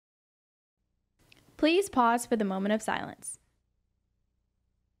Please pause for the moment of silence.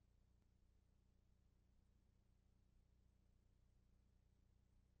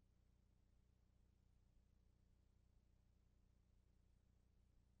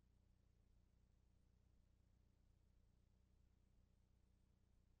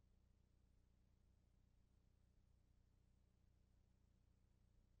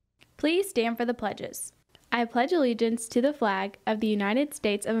 Please stand for the pledges. I pledge allegiance to the flag of the United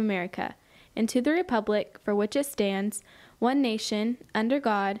States of America and to the republic for which it stands, one nation, under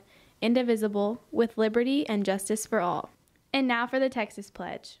God, indivisible, with liberty and justice for all. And now for the Texas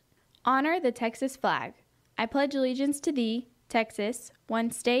Pledge. Honor the Texas flag. I pledge allegiance to thee, Texas, one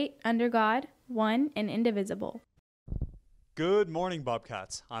state, under God, one and indivisible. Good morning,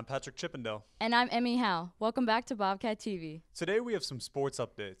 Bobcats. I'm Patrick Chippendale. And I'm Emmy Howe. Welcome back to Bobcat TV. Today we have some sports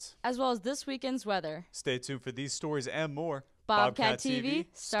updates, as well as this weekend's weather. Stay tuned for these stories and more. Bobcat TV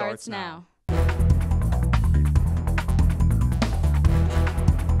starts now.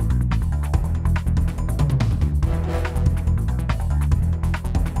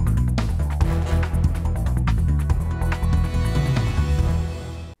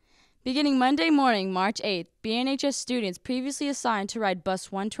 Beginning Monday morning, March 8th, BNHS students previously assigned to ride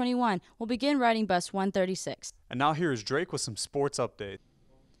Bus 121 will begin riding Bus 136. And now here is Drake with some sports update.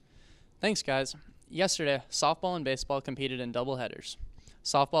 Thanks, guys. Yesterday, softball and baseball competed in doubleheaders.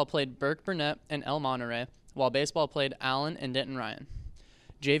 Softball played Burke Burnett and El Monterey, while baseball played Allen and Denton Ryan.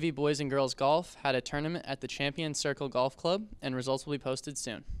 JV boys and girls golf had a tournament at the Champion Circle Golf Club, and results will be posted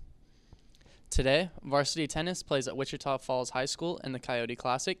soon. Today, varsity tennis plays at Wichita Falls High School in the Coyote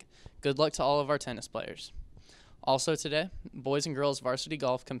Classic. Good luck to all of our tennis players. Also today, boys and girls varsity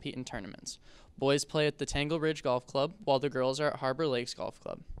golf compete in tournaments. Boys play at the Tangle Ridge Golf Club, while the girls are at Harbor Lakes Golf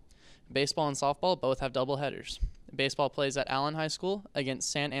Club. Baseball and softball both have double headers. Baseball plays at Allen High School against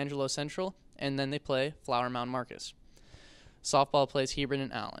San Angelo Central, and then they play Flower Mound Marcus. Softball plays Hebron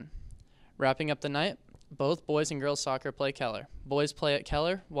and Allen. Wrapping up the night, both boys and girls soccer play Keller. Boys play at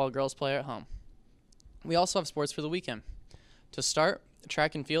Keller, while girls play at home. We also have sports for the weekend. To start,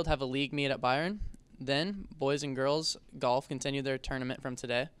 track and field have a league meet at Byron. Then, boys and girls golf continue their tournament from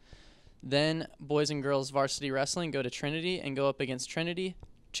today. Then, boys and girls varsity wrestling go to Trinity and go up against Trinity,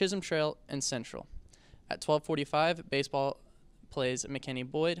 Chisholm Trail, and Central. At 12:45, baseball plays McKinney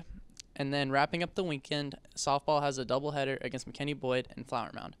Boyd. And then, wrapping up the weekend, softball has a doubleheader against McKinney Boyd and Flower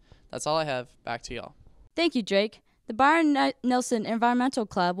Mound. That's all I have. Back to y'all. Thank you, Drake. The Byron Nelson Environmental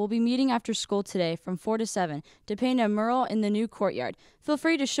Club will be meeting after school today from 4 to 7 to paint a mural in the new courtyard. Feel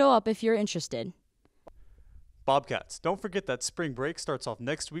free to show up if you're interested. Bobcats, don't forget that spring break starts off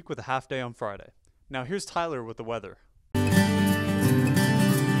next week with a half day on Friday. Now here's Tyler with the weather.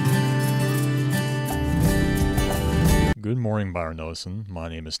 Good morning, Byron Nelson. My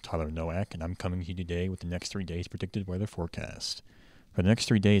name is Tyler Nowak, and I'm coming to you today with the next 3 days' predicted weather forecast. For the next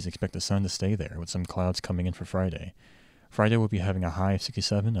 3 days, expect the sun to stay there, with some clouds coming in for Friday. Friday will be having a high of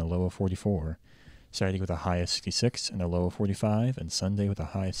 67 and a low of 44. Saturday with a high of 66 and a low of 45, and Sunday with a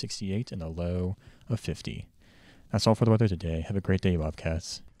high of 68 and a low of 50. That's all for the weather today. Have a great day,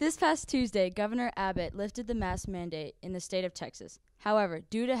 Bobcats. This past Tuesday, Governor Abbott lifted the mask mandate in the state of Texas. However,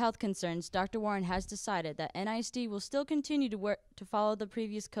 due to health concerns, Dr. Warren has decided that NISD will still continue to follow the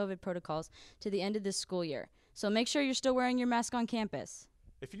previous COVID protocols to the end of this school year. So make sure you're still wearing your mask on campus.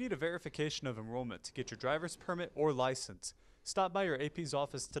 If you need a verification of enrollment to get your driver's permit or license, stop by your AP's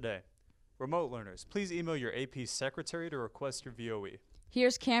office today. Remote learners, please email your AP secretary to request your VOE.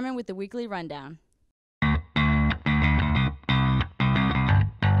 Here's Cameron with the weekly rundown.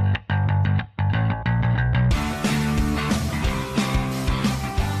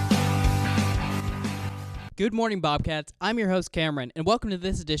 Good morning, Bobcats. I'm your host, Cameron, and welcome to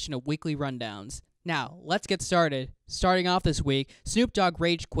this edition of Weekly Rundowns. Now, let's get started. Starting off this week, Snoop Dogg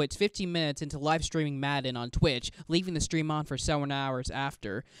rage quits 15 minutes into live streaming Madden on Twitch, leaving the stream on for 7 hours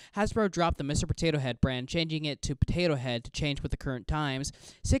after. Hasbro dropped the Mr. Potato Head brand, changing it to Potato Head to change with the current times.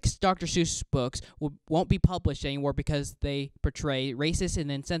 6 Dr. Seuss books won't be published anymore because they portray racist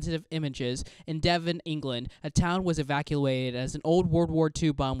and insensitive images. In Devon, England, a town was evacuated as an old World War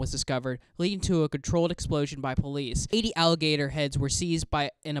II bomb was discovered, leading to a controlled explosion by police. 80 alligator heads were seized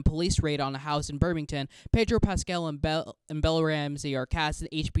in a police raid on a house in Birmingham. Pedro Pascal and Bella Ramsey are cast in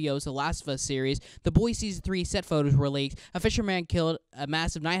HBO's The Last of Us series. The Boys Season 3 set photos were leaked. A fisherman killed a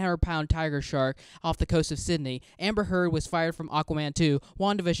massive 900-pound tiger shark off the coast of Sydney. Amber Heard was fired from Aquaman 2.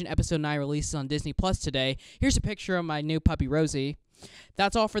 WandaVision Episode 9 releases on Disney Plus today. Here's a picture of my new puppy, Rosie.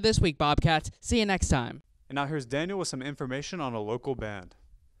 That's all for this week, Bobcats. See you next time. And now here's Daniel with some information on a local band.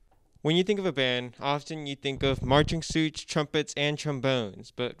 When you think of a band, often you think of marching suits, trumpets, and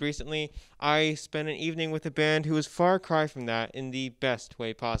trombones. But recently, I spent an evening with a band who was far cry from that in the best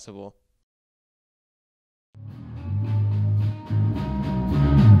way possible.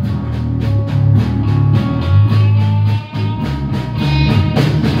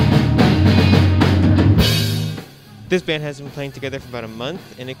 This band has been playing together for about a month,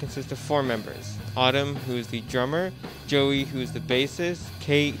 and it consists of 4 members. Autumn, who is the drummer, Joey, who is the bassist,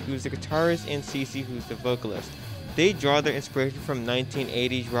 Kate, who is the guitarist, and Cece, who is the vocalist. They draw their inspiration from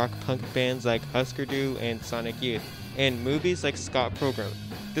 1980s rock punk bands like Husker Du and Sonic Youth, and movies like Scott Pilgrim.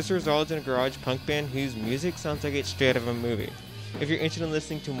 This results in a garage punk band whose music sounds like it's straight out of a movie. If you're interested in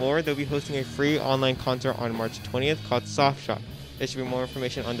listening to more, they'll be hosting a free online concert on March 20th called Soft Shot. There should be more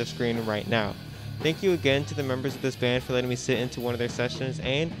information on the screen right now. Thank you again to the members of this band for letting me sit into one of their sessions,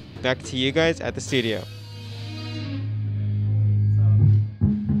 and back to you guys at the studio.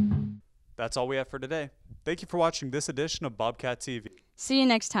 That's all we have for today. Thank you for watching this edition of Bobcat TV. See you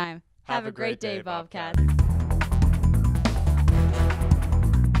next time. Have a great day, Bobcats.